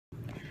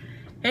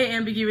Hey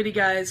AmbiguiT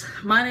guys,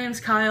 my name's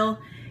Kyle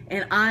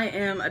and I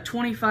am a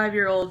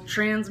 25-year-old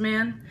trans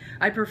man.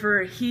 I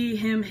prefer he,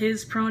 him,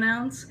 his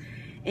pronouns,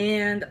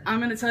 and I'm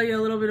going to tell you a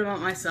little bit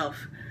about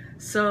myself.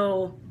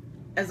 So,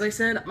 as I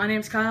said, my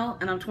name's Kyle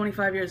and I'm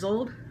 25 years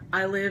old.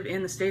 I live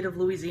in the state of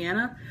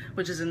Louisiana,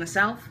 which is in the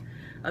south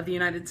of the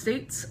United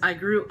States. I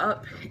grew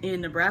up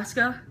in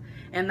Nebraska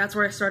and that's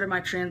where I started my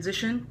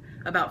transition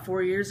about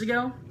 4 years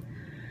ago.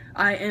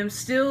 I am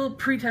still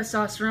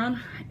pre-testosterone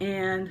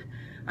and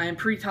I am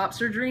pre-top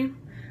surgery,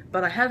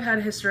 but I have had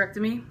a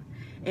hysterectomy,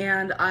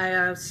 and I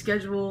am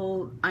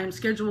scheduled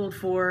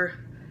for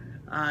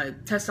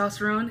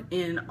testosterone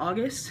in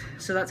August,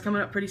 so that's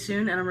coming up pretty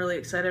soon, and I'm really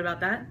excited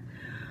about that.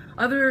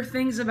 Other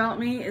things about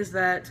me is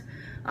that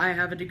I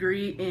have a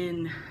degree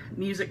in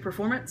music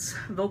performance,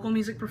 vocal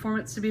music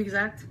performance to be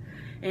exact,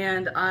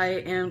 and I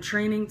am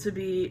training to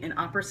be an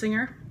opera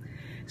singer.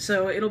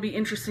 So it'll be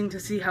interesting to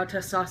see how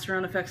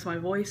testosterone affects my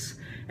voice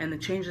and the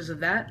changes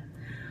of that.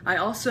 I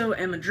also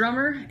am a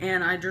drummer,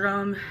 and I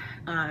drum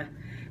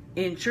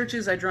in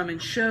churches, I drum in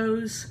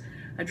shows,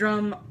 I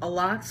drum a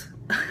lot,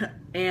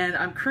 and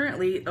I'm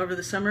currently, over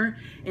the summer,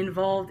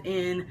 involved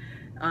in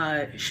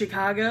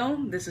Chicago.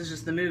 This is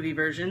just the movie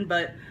version,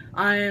 but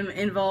I am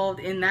involved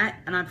in that,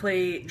 and I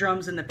play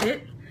drums in the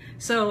pit.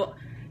 So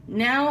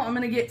now I'm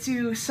going to get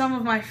to some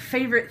of my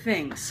favorite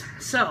things.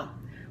 So,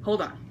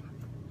 hold on.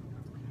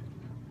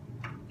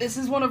 This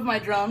is one of my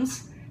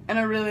drums, and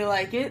I really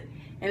like it.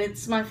 And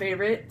it's my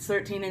favorite. It's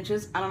 13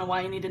 inches. I don't know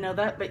why you need to know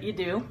that, but you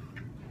do.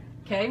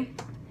 Okay?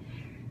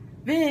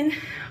 Then,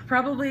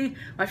 probably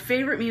my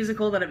favorite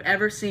musical that I've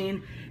ever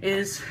seen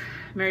is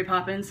Mary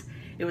Poppins.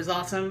 It was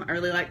awesome. I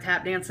really like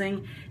tap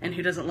dancing. And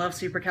who doesn't love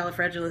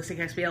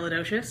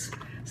supercalifragilisticexpialidocious?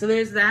 So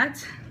there's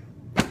that.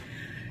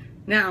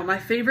 Now, my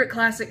favorite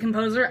classic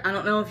composer, I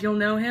don't know if you'll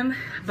know him,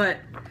 but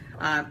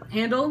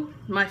Handel,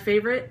 my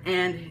favorite,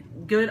 and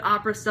good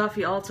opera stuff.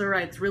 He also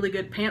writes really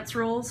good pants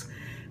rolls,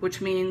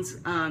 which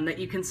means that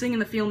you can sing in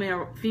the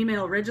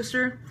female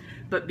register,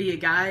 but be a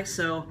guy.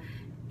 So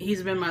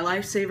he's been my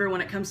lifesaver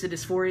when it comes to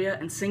dysphoria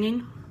and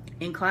singing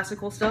in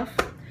classical stuff.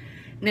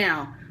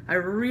 Now, I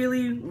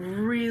really,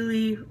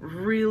 really,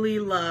 really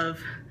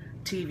love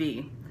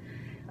TV.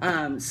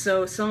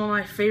 So some of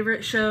my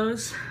favorite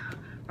shows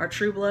are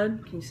True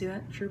Blood. Can you see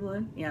that? True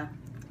Blood? Yeah,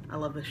 I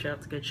love this show.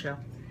 It's a good show.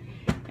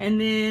 And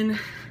then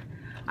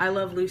I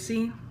Love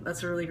Lucy.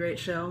 That's a really great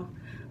show.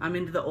 I'm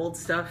into the old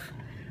stuff.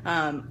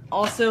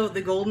 Also,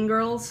 the Golden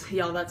Girls,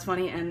 y'all, that's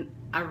funny, and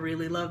I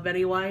really love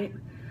Betty White.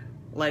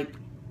 Like,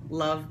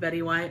 love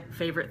Betty White,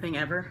 favorite thing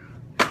ever.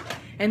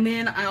 And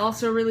then I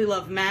also really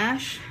love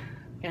MASH.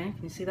 Okay, can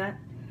you see that?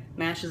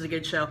 MASH is a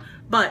good show.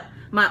 But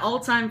my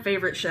all-time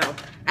favorite show,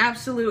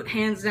 absolute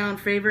hands down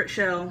favorite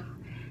show,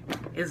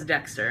 is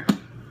Dexter.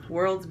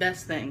 World's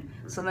best thing.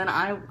 So then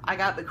I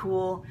got the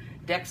cool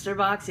Dexter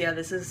box. Yeah,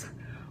 this is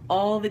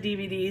all the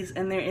DVDs,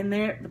 and they're in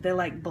there, but they're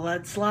like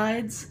blood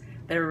slides.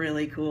 They're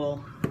really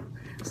cool.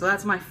 So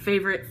that's my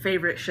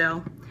favorite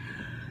show.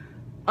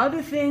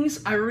 Other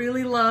things I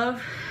really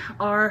love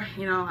are,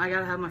 you know, I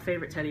gotta have my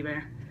favorite teddy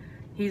bear.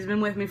 He's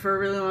been with me for a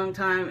really long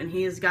time, and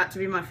he has got to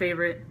be my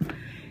favorite.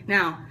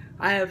 Now,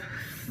 I have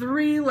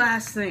 3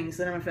 last things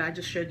that are my favorite. I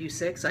just showed you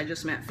 6, I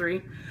just meant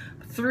 3.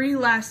 3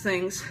 last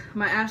things,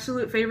 my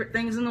absolute favorite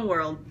things in the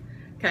world.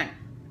 Okay.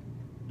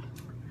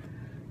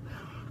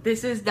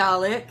 This is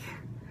Dalek.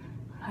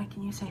 Hi,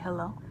 can you say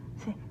hello?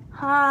 Say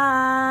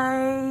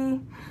hi.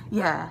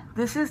 Yeah,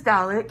 this is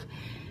Dalek.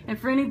 And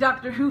for any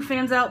Doctor Who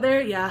fans out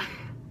there, yeah,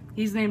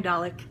 he's named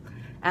Dalek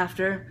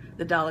after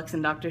the Daleks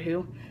in Doctor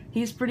Who.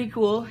 He's pretty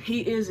cool.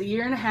 He is 1.5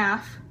 years.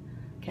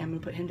 Okay, I'm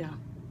gonna put him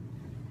down.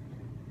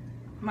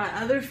 My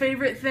other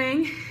favorite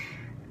thing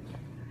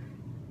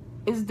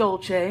is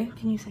Dolce.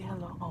 Can you say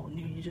hello? Oh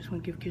no, you just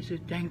want to give kisses.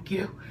 Thank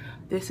you.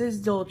 This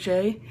is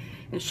Dolce,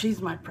 and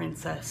she's my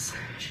princess.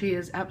 She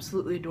is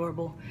absolutely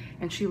adorable,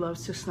 and she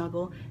loves to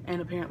snuggle,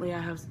 and apparently I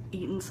have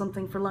eaten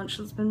something for lunch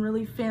that's been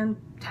really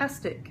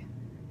fantastic.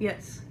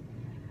 Yes.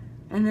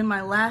 And then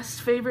my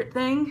last favorite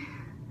thing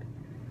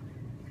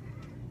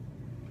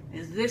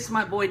is this,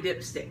 my boy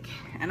Dipstick.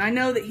 And I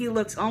know that he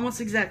looks almost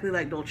exactly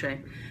like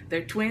Dolce.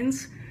 They're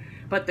twins,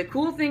 but the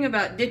cool thing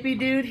about Dippy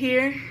Dude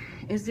here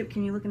is,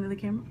 can you look into the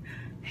camera?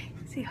 Hey,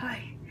 say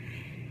hi.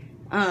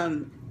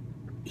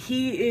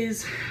 He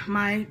is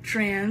my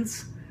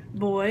trans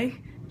boy,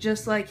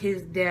 just like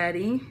his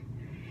daddy,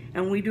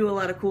 and we do a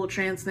lot of cool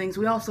trans things.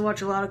 We also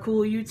watch a lot of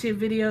cool YouTube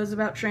videos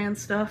about trans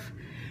stuff.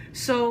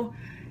 So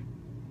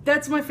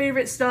that's my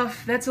favorite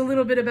stuff. That's a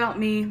little bit about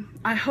me.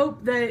 I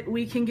hope that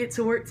we can get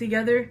to work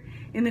together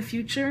in the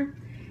future,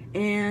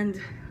 and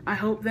I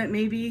hope that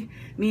maybe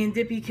me and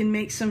Dippy can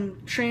make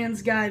some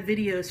trans guy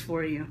videos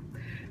for you.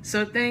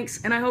 So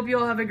thanks, and I hope you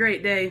all have a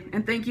great day,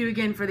 and thank you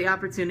again for the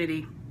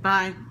opportunity.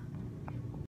 Bye.